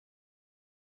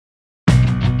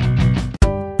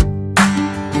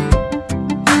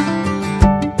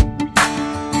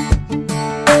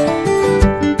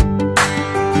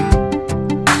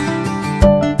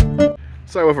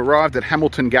So I've arrived at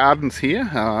Hamilton Gardens here.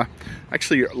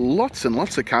 Actually lots and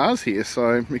lots of cars here, so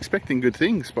I'm expecting good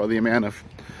things by the amount of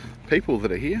people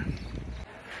that are here.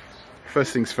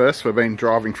 First things first, we've been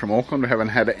driving from Auckland. We haven't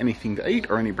had anything to eat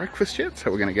or any breakfast yet,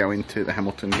 so we're going to go into the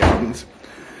Hamilton Gardens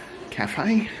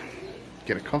cafe,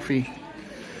 get a coffee,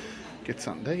 get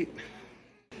something to eat.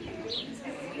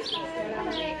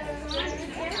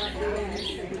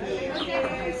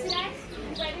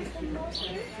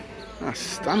 A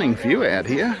stunning view out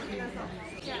here.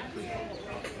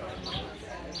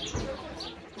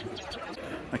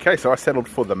 Okay, so I settled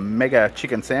for the mega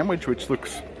chicken sandwich, which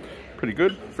looks pretty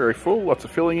good, very full, lots of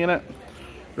filling in it.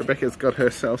 Rebecca's got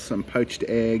herself some poached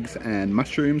eggs and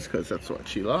mushrooms because that's what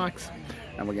she likes.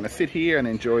 And we're going to sit here and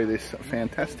enjoy this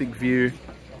fantastic view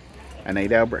and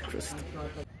eat our breakfast.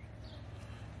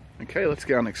 Okay, let's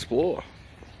go and explore.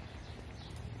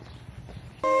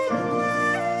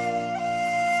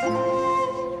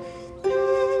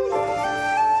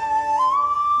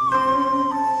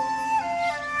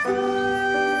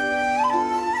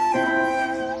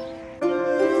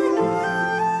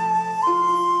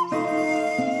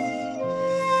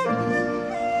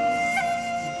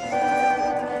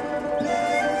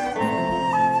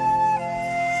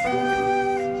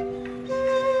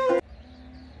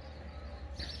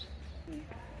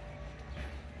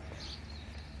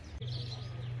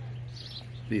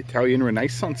 The Italian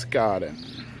Renaissance Garden.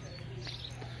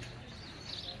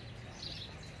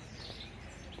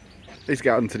 These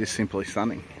gardens are just simply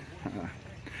stunning.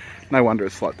 No wonder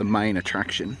it's like the main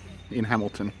attraction in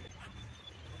Hamilton.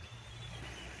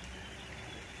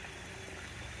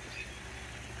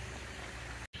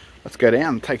 Let's go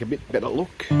down and take a bit better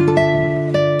look.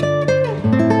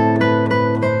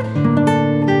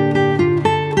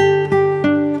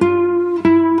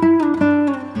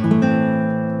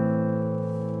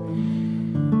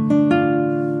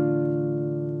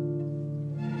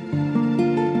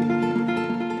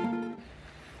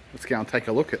 Let's go and take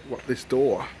a look at what this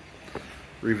door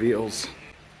reveals.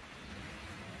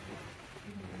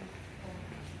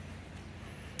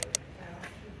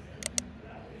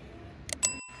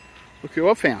 Look who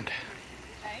I've found.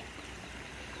 Okay.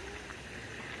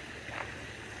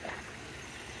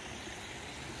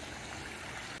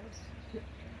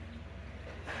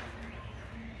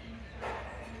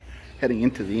 Heading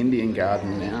into the Indian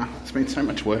garden now. There's been so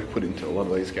much work put into a lot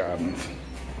of these gardens.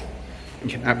 You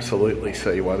can absolutely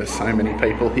see why there's so many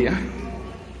people here.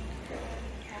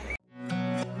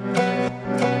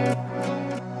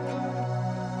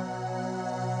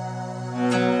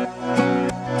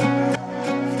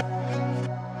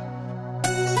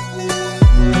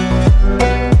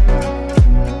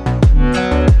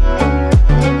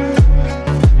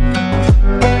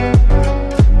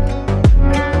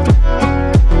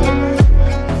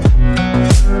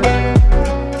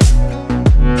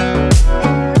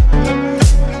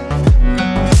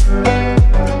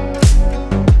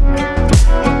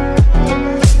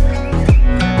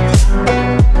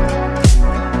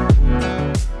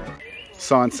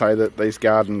 Signs say that these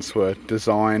gardens were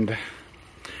designed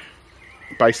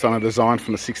based on a design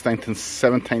from the 16th and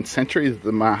 17th century that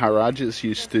the Maharajas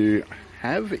used to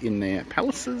have in their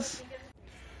palaces.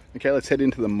 Okay, let's head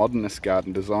into the modernist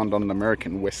garden designed on an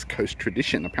American West Coast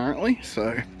tradition apparently.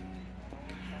 So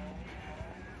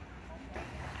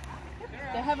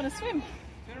they're having a swim.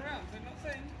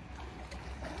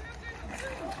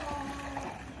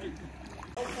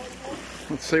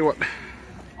 Let's see what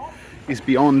is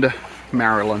beyond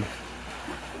Maryland.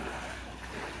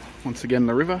 Once again,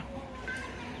 the river.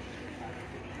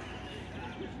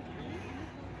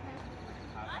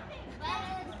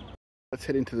 Let's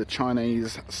head into the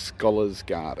Chinese Scholars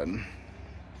Garden.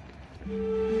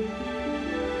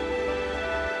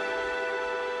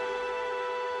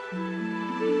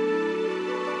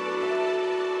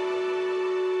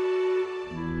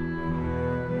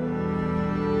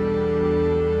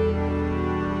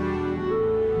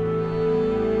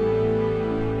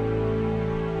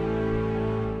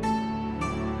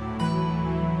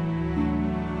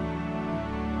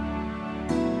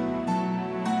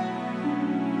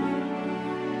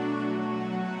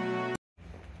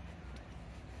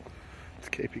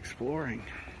 Keep exploring.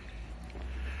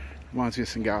 Reminds me of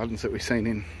some gardens that we've seen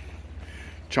in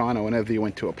China. Whenever you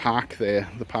went to a park there,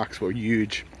 the parks were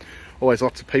huge. Always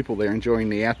lots of people there enjoying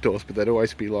the outdoors, but there'd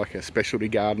always be like a specialty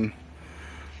garden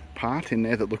part in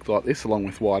there that looked like this, along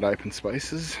with wide open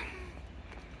spaces.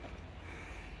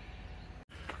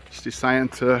 Just saying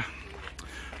to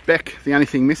Beck, the only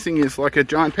thing missing is like a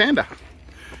giant panda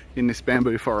in this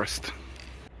bamboo forest.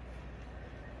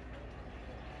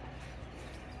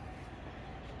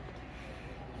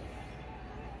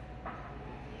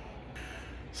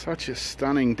 Such a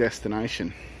stunning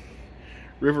destination.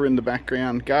 River in the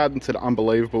background, gardens that are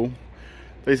unbelievable.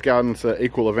 These gardens are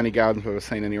equal of any gardens I've ever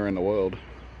seen anywhere in the world.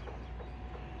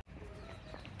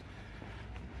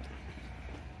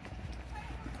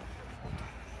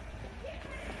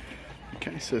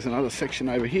 Okay, so there's another section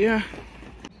over here.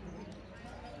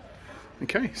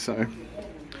 Okay, so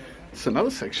it's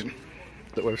another section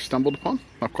that we've stumbled upon.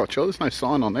 Not quite sure, there's no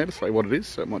sign on there to say what it is,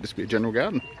 so it might just be a general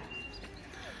garden.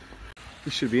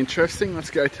 This should be interesting.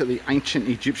 Let's go to the ancient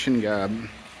Egyptian garden.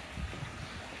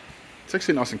 It's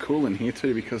actually nice and cool in here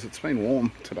too because it's been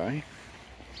warm today.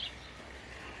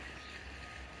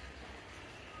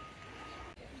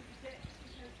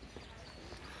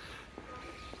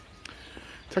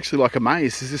 It's actually like a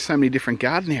maze. There's just so many different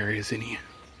garden areas in here.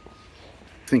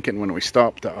 Thinking when we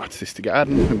stopped, oh, it's just a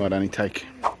garden. It might only take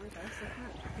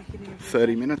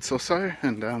 30 minutes or so,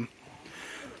 and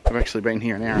I've actually been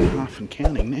here an hour and a half and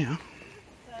counting now.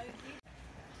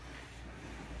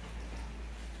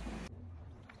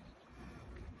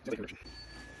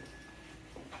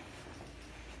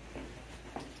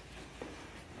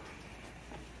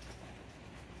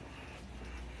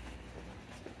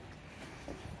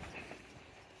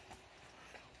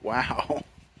 Wow.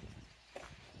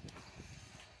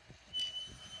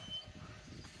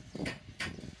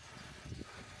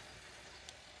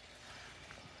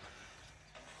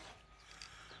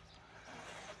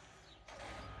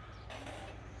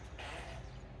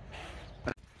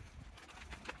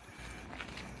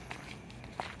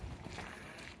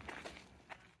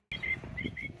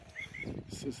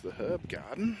 This is the herb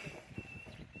garden.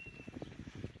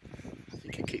 I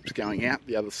think it keeps going out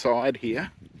the other side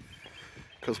here,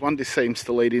 because one just seems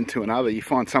to lead into another. You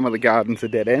find some of the gardens are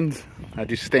dead ends, they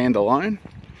just stand alone,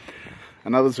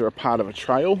 and others are a part of a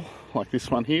trail, like this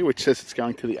one here, which says it's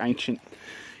going to the ancient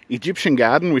Egyptian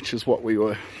garden, which is what we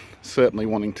were certainly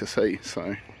wanting to see.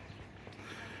 So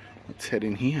let's head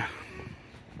in here.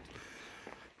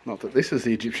 Not that this is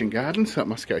the Egyptian garden, so it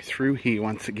must go through here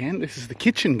once again. This is the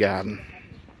kitchen garden.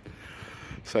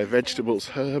 So vegetables,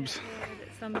 herbs.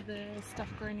 Some of the stuff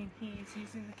grown in here is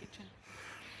used in the kitchen.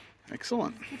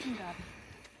 Excellent. Kitchen garden.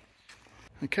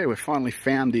 Okay, we've finally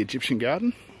found the Egyptian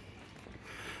garden.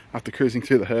 After cruising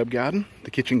through the herb garden,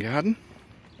 the kitchen garden,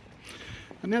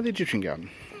 and now the Egyptian garden.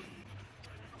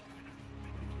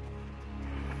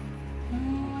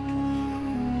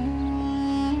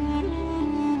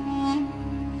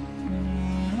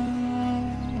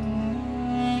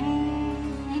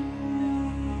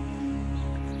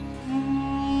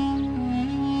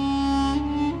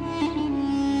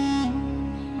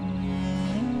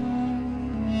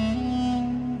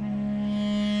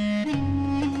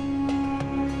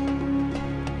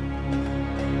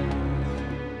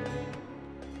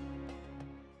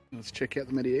 Let's check out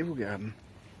the medieval garden.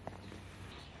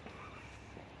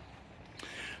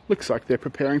 Looks like they're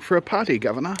preparing for a party,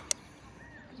 Governor.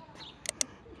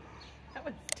 That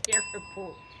was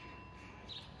terrible.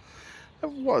 It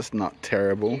was not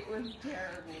terrible. It was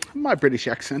terrible. My British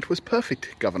accent was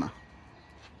perfect, Governor.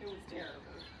 It was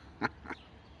terrible.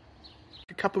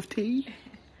 A cup of tea?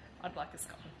 I'd like a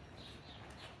Scotland.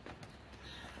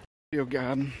 Your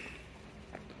garden.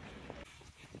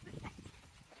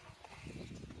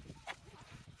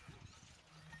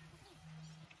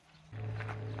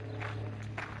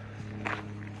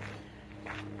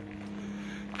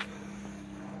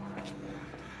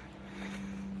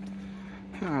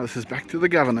 This is back to the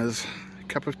Governor's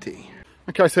cup of tea.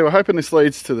 Okay, so we're hoping this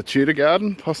leads to the Tudor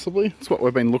garden, possibly. It's what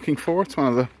we've been looking for. It's one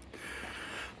of the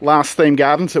last themed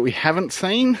gardens that we haven't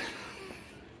seen.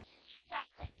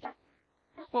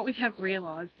 What we have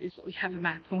realised is that we have a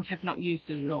map and we have not used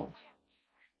it at all.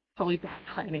 Probably bad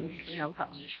planning in our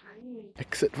part.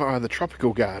 Exit via the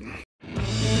tropical garden.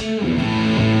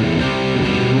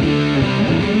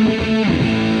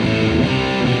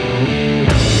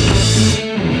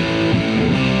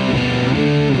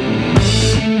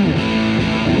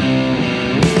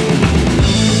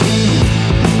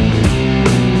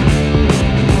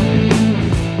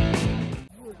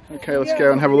 Okay, let's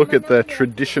go and have a look at the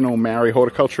traditional Maori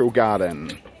horticultural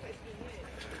garden.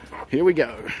 Here we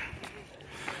go.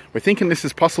 We're thinking this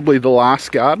is possibly the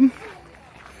last garden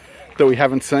that we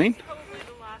haven't seen. Probably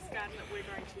the last garden that we're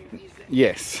going to visit.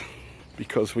 Yes,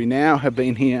 because we now have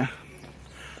been here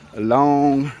a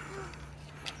long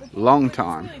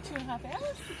time. Nearly 2.5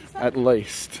 hours, At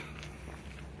least.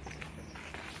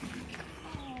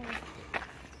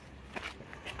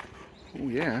 Oh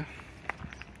yeah.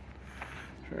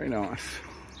 Very nice.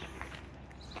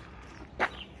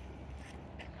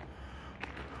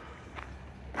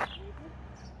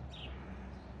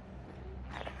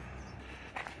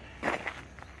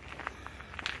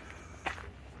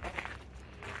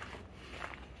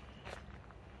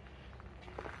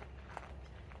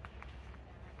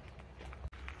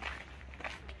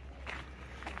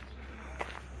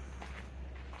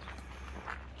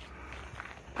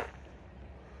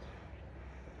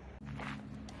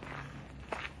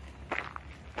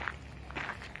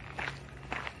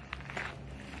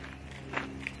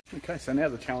 Okay, so now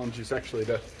the challenge is actually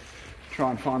to try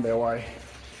and find our way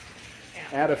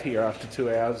out of here after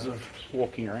 2 hours of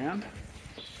walking around.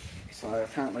 So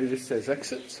apparently this says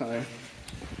exit, so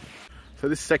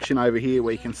this section over here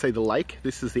where you can see the lake,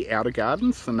 this is the outer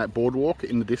gardens and that boardwalk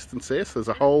in the distance there. So there's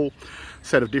a whole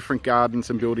set of different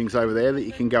gardens and buildings over there that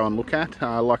you can go and look at.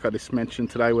 Like I just mentioned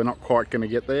today, we're not quite going to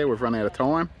get there, we've run out of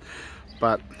time,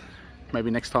 but maybe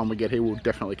next time we get here we'll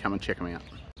definitely come and check them out.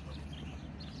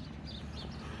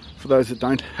 For those that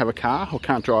don't have a car or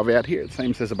can't drive out here, it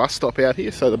seems there's a bus stop out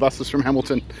here, so the buses from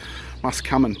Hamilton must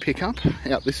come and pick up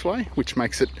out this way, which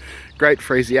makes it great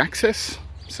for easy access.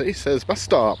 See, it says bus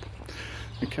stop.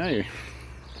 Okay,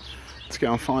 let's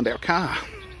go and find our car.